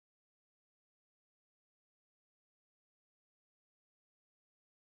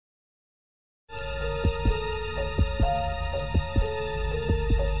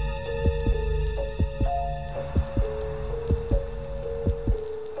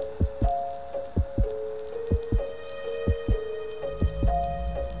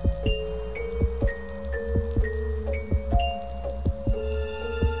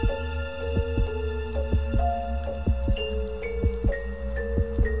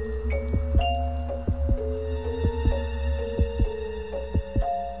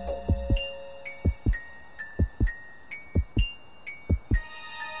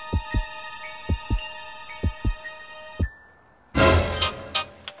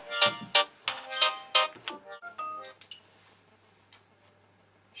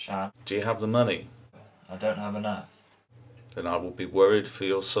Shan. Do you have the money? I don't have enough. Then I would be worried for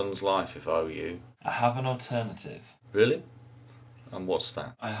your son's life if I were you. I have an alternative. Really? And what's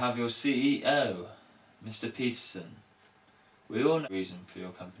that? I have your CEO, Mr. Peterson. We all know the reason for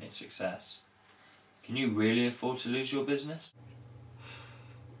your company's success. Can you really afford to lose your business?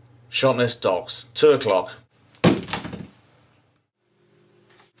 Shotness docks, 2 o'clock.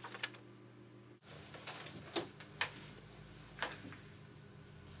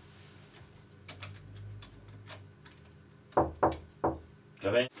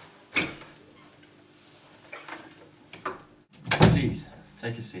 Come in. Please,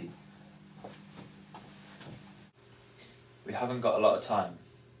 take a seat. We haven't got a lot of time.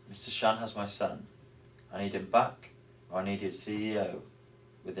 Mr. Shan has my son. I need him back, or I need his CEO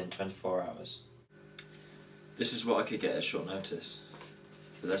within 24 hours. This is what I could get at short notice,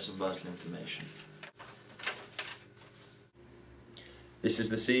 but there's some vital information. This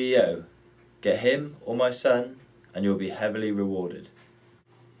is the CEO. Get him or my son, and you'll be heavily rewarded.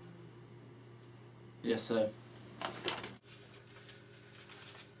 Yes, sir.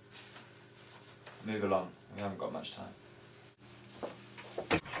 Move along, we haven't got much time.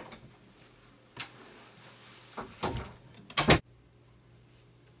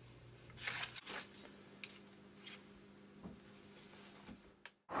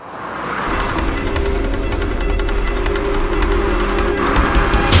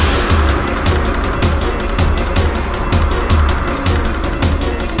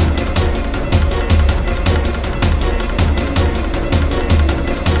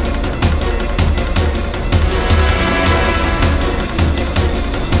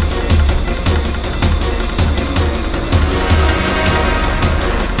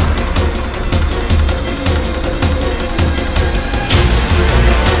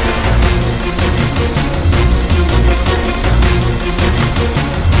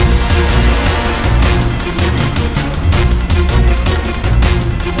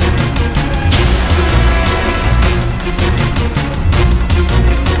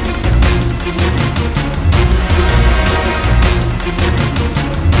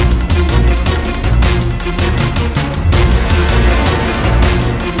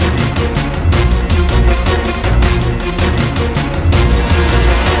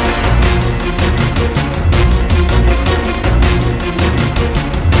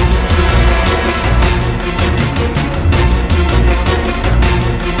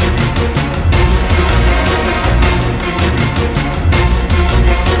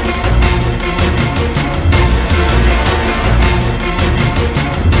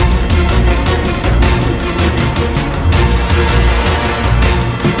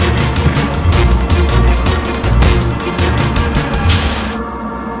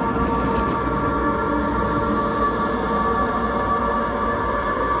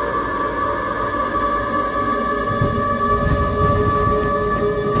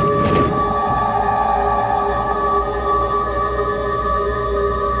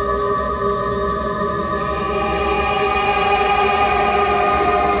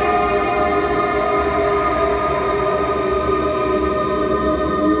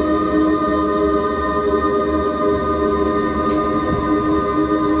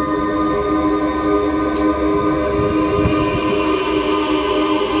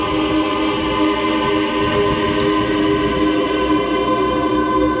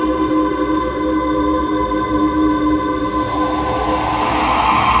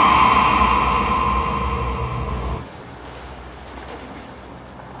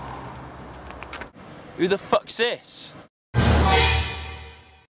 Who the fuck's this?